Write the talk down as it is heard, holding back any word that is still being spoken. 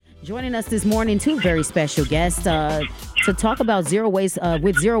Joining us this morning, two very special guests to talk about Zero Waste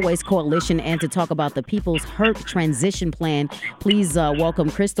with Zero Waste Coalition and to talk about the People's HERC Transition Plan. Please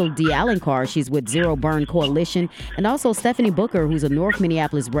welcome Krystle Alencar. She's with Zero Burn Coalition, and also Stephani Booker, who's a North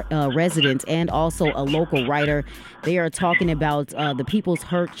Minneapolis resident and also a local writer. They are talking about the People's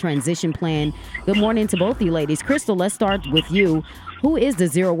HERC Transition Plan. Good morning to both of you ladies. Krystle, let's start with you. Who is the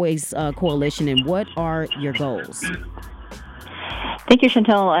Zero Waste Coalition, and what are your goals? Thank you,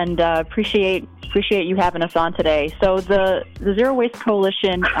 Chantel, and appreciate you having us on today. So the Zero Waste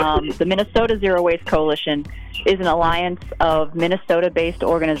Coalition, the Minnesota Zero Waste Coalition, is an alliance of Minnesota-based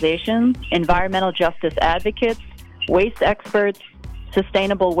organizations, environmental justice advocates, waste experts,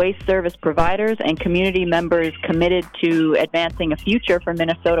 sustainable waste service providers, and community members committed to advancing a future for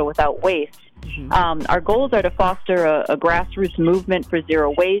Minnesota without waste. Our goals are to foster a grassroots movement for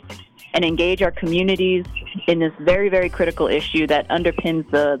zero waste and engage our communities in this very, very critical issue that underpins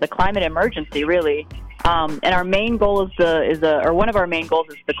the climate emergency, really. And our main goal one of our main goals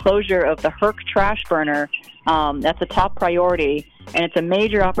is the closure of the HERC trash burner. That's a top priority, and it's a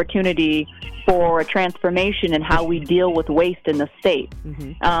major opportunity for a transformation in how we deal with waste in the state.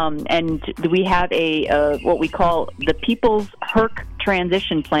 And we have what we call the People's HERC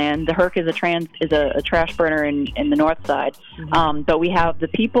Transition Plan. The HERC is a trash burner in the north side. But we have the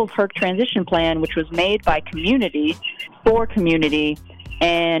People's HERC Transition Plan, which was made by community for community,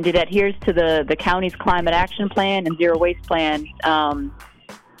 and it adheres to the county's climate action plan and zero waste plan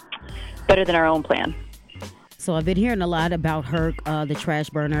better than our own plan. So I've been hearing a lot about HERC, the trash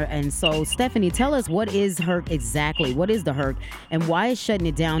burner. And so, Stephani, tell us, what is HERC exactly? What is the HERC, and why is shutting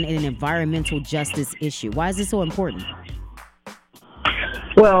it down an environmental justice issue? Why is it so important?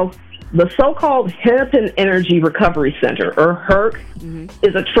 Well, the so-called Hennepin Energy Recovery Center, or HERC,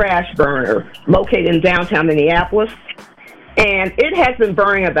 is a trash burner located in downtown Minneapolis. And it has been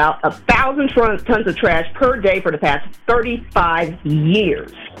burning about 1,000 tons of trash per day for the past 35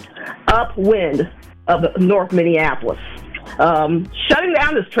 years, upwind of North Minneapolis. Shutting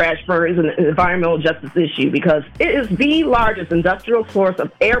down this trash burner is an environmental justice issue because it is the largest industrial source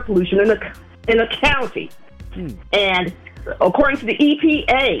of air pollution in the county. And according to the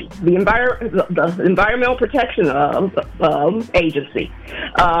EPA, the Environmental Protection Agency,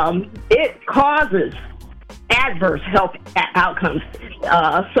 it causes adverse health outcomes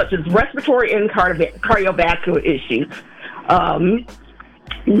such as respiratory and cardiovascular issues.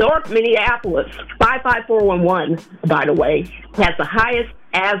 North Minneapolis, 55411, by the way, has the highest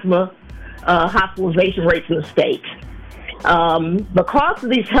asthma hospitalization rates in the state. The cost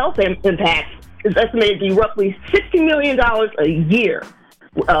of these health impacts is estimated to be roughly $60 million a year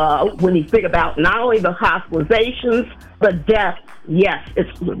when you think about not only the hospitalizations, but death. Yes,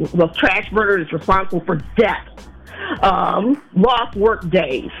 the trash burner is responsible for death, lost work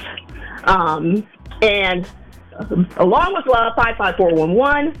days, and along with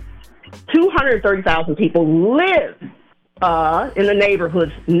 55411, 230,000 people live in the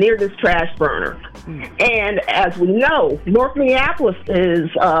neighborhoods near this trash burner. And as we know, North Minneapolis is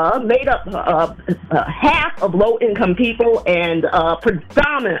made up half of low-income people and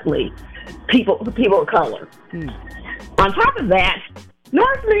predominantly people of color. On top of that,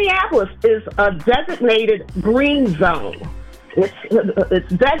 North Minneapolis is a designated green zone.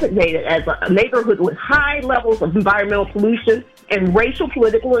 It's designated as a neighborhood with high levels of environmental pollution and racial,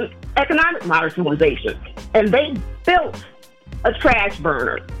 political, and economic marginalization. And they built a trash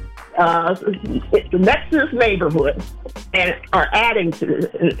burner next to this neighborhood and are adding to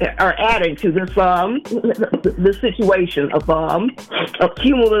this situation of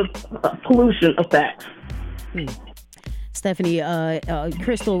cumulative pollution effects. Stephani,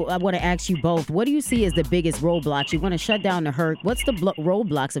 Krystle, I want to ask you both, what do you see as the biggest roadblocks? You want to shut down the HERC. What's the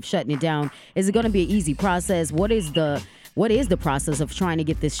roadblocks of shutting it down? Is it going to be an easy process? What is the process of trying to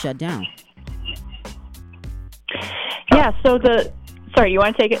get this shut down? Yeah, sorry, you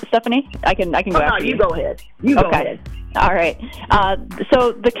want to take it, Stephani? I can go after no, you go ahead. You go ahead. All right.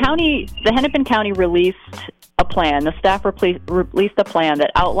 So the Hennepin County released a plan. The staff released a plan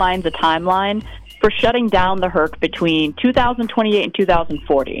that outlines a timeline for shutting down the HERC between 2028 and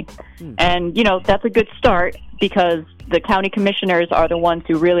 2040. And, that's a good start because the county commissioners are the ones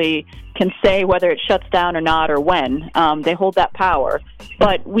who really can say whether it shuts down or not or when. They hold that power.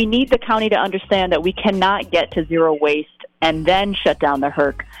 But we need the county to understand that we cannot get to zero waste and then shut down the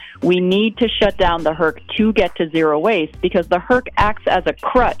HERC. We need to shut down the HERC to get to zero waste because the HERC acts as a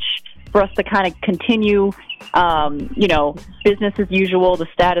crutch for us to kind of continue, business as usual, the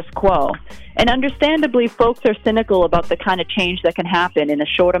status quo. And understandably, folks are cynical about the kind of change that can happen in a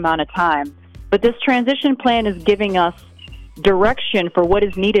short amount of time. But this transition plan is giving us direction for what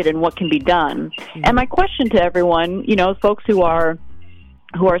is needed and what can be done. And my question to everyone, folks who are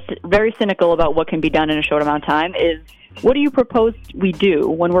very cynical about what can be done in a short amount of time is, what do you propose we do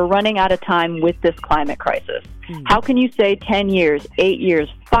when we're running out of time with this climate crisis? How can you say 10 years, 8 years,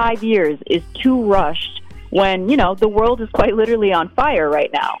 5 years is too rushed when, the world is quite literally on fire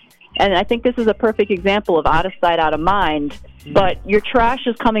right now? And I think this is a perfect example of out of sight, out of mind. But your trash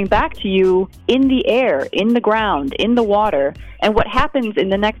is coming back to you in the air, in the ground, in the water. And what happens in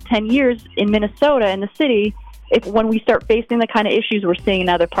the next 10 years in Minnesota and the city, when we start facing the kind of issues we're seeing in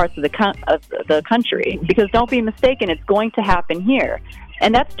other parts of the country? Because don't be mistaken, it's going to happen here.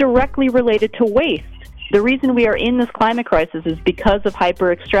 And that's directly related to waste. The reason we are in this climate crisis is because of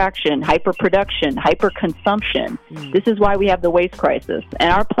hyper-extraction, hyper-production, hyper-consumption. This is why we have the waste crisis. And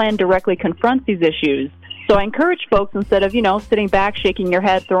our plan directly confronts these issues. So I encourage folks, instead of, sitting back, shaking your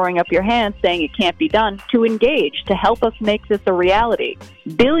head, throwing up your hands, saying it can't be done, to engage, to help us make this a reality.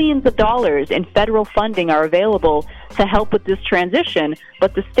 Billions of dollars in federal funding are available to help with this transition,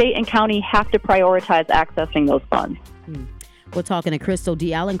 but the state and county have to prioritize accessing those funds. We're talking to Krystle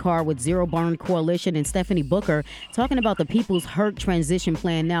DeAlencar with Zero Burn Coalition and Stephani Booker talking about the People's HERC transition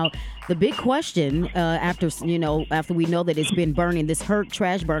plan. Now, the big question after we know that it's been burning, this HERC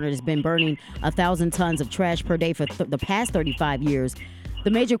trash burner has been burning 1,000 tons of trash per day for the past 35 years.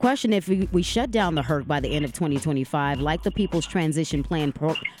 The major question, if we shut down the HERC by the end of 2025, like the People's Transition Plan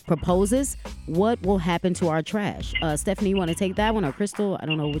proposes, what will happen to our trash? Stephani, you want to take that one, or Krystle? I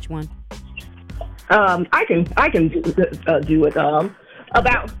don't know which one. I can do it.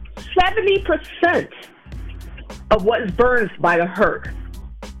 About 70% of what is burned by the HERC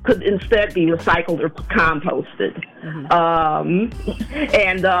could instead be recycled or composted.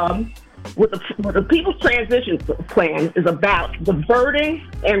 What the People's Transition Plan is about, diverting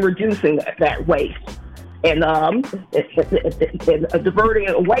and reducing that waste, and diverting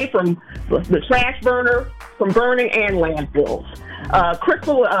it away from the trash burner, from burning and landfills.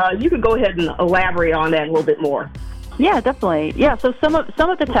 Krystle, you can go ahead and elaborate on that a little bit more. Yeah, definitely. Yeah, so some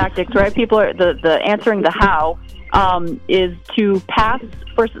of the tactics, right? People are the answering the how is to pass,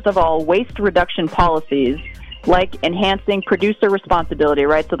 first of all, waste reduction policies, like enhancing producer responsibility,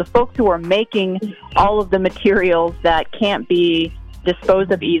 right? So the folks who are making all of the materials that can't be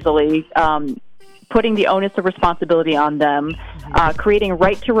disposed of easily, putting the onus of responsibility on them, creating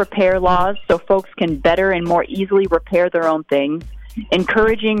right to repair laws so folks can better and more easily repair their own things,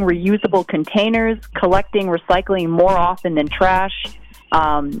 encouraging reusable containers, collecting recycling more often than trash,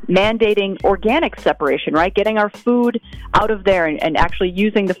 mandating organic separation, right? Getting our food out of there and actually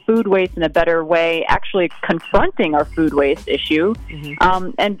using the food waste in a better way, actually confronting our food waste issue, and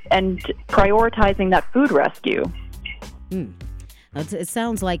prioritizing that food rescue. It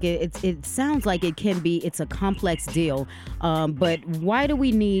sounds like it sounds like it's a complex deal, but why do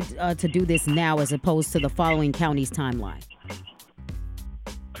we need to do this now as opposed to the following county's timeline?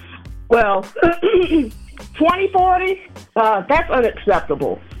 Well, 2040, that's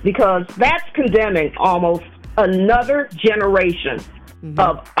unacceptable, because that's condemning almost another generation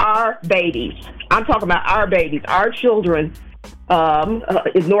of our babies. I'm talking about our babies, our children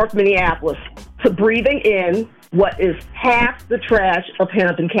in North Minneapolis, to breathing in what is half the trash of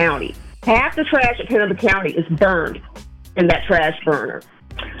Hennepin County. Half the trash of Hennepin County is burned in that trash burner.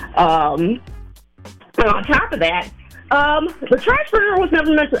 And on top of that, the trash burner was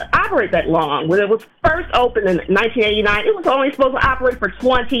never meant to operate that long. When it was first opened in 1989, it was only supposed to operate for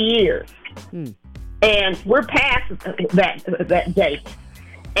 20 years. And we're past that date.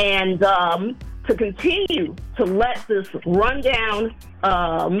 And to continue to let this rundown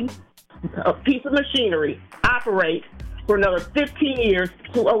piece of machinery operate for another 15 years,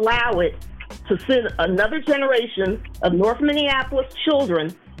 to allow it to send another generation of North Minneapolis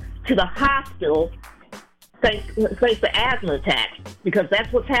children to the hospital thanks to asthma attacks, because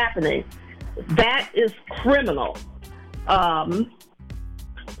that's what's happening. That is criminal. The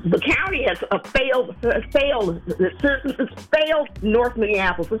county has failed North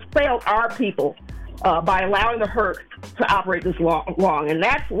Minneapolis. It's failed our people by allowing the HERC to operate this long. And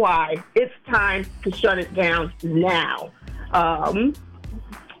that's why it's time to shut it down now.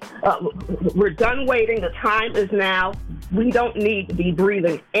 We're done waiting. The time is now. We don't need to be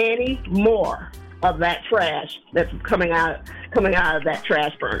breathing any more of that trash that's coming out of that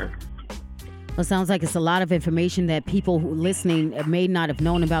trash burner. Well, sounds like it's a lot of information that people who listening may not have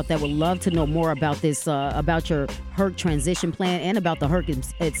known about that would love to know more about this, about your HERC transition plan and about the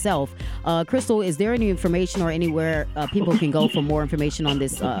HERC itself. Krystle, is there any information or anywhere people can go for more information on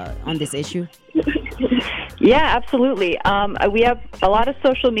this issue? Yeah, absolutely. We have a lot of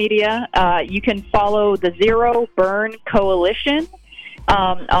social media. You can follow the Zero Burn Coalition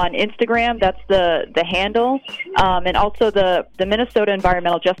on Instagram. That's the handle. And also the Minnesota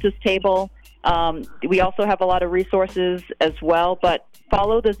Environmental Justice Table. We also have a lot of resources as well, but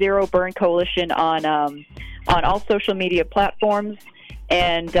follow the Zero Burn Coalition on all social media platforms.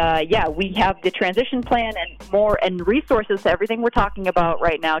 And we have the transition plan and more and resources to everything we're talking about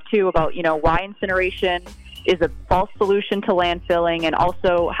right now too, about why incineration is a false solution to landfilling, and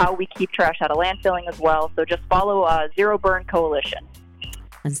also how we keep trash out of landfilling as well. So just follow Zero Burn Coalition.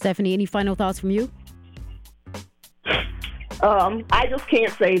 And Stephani, any final thoughts from you? I just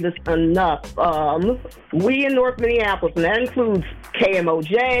can't say this enough. We in North Minneapolis, and that includes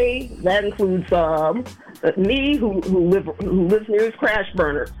KMOJ, that includes me, who lives near this crash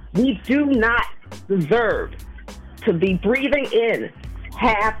burner. We do not deserve to be breathing in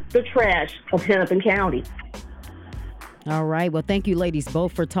half the trash of Hennepin County. All right. Well, thank you, ladies,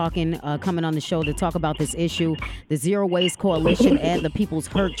 both for coming on the show to talk about this issue, the Zero Waste Coalition and the People's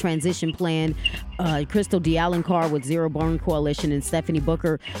HERC Transition Plan. Krystle D'Alencar with Zero Burn Coalition, and Stephani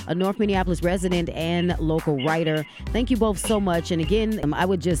Booker, a North Minneapolis resident and local writer. Thank you both so much. And again, I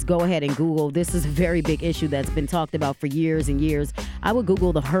would just go ahead and Google. This is a very big issue that's been talked about for years and years. I would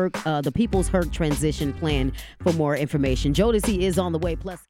Google the HERC, the People's HERC Transition Plan for more information. Jodeci is on the way. Plus.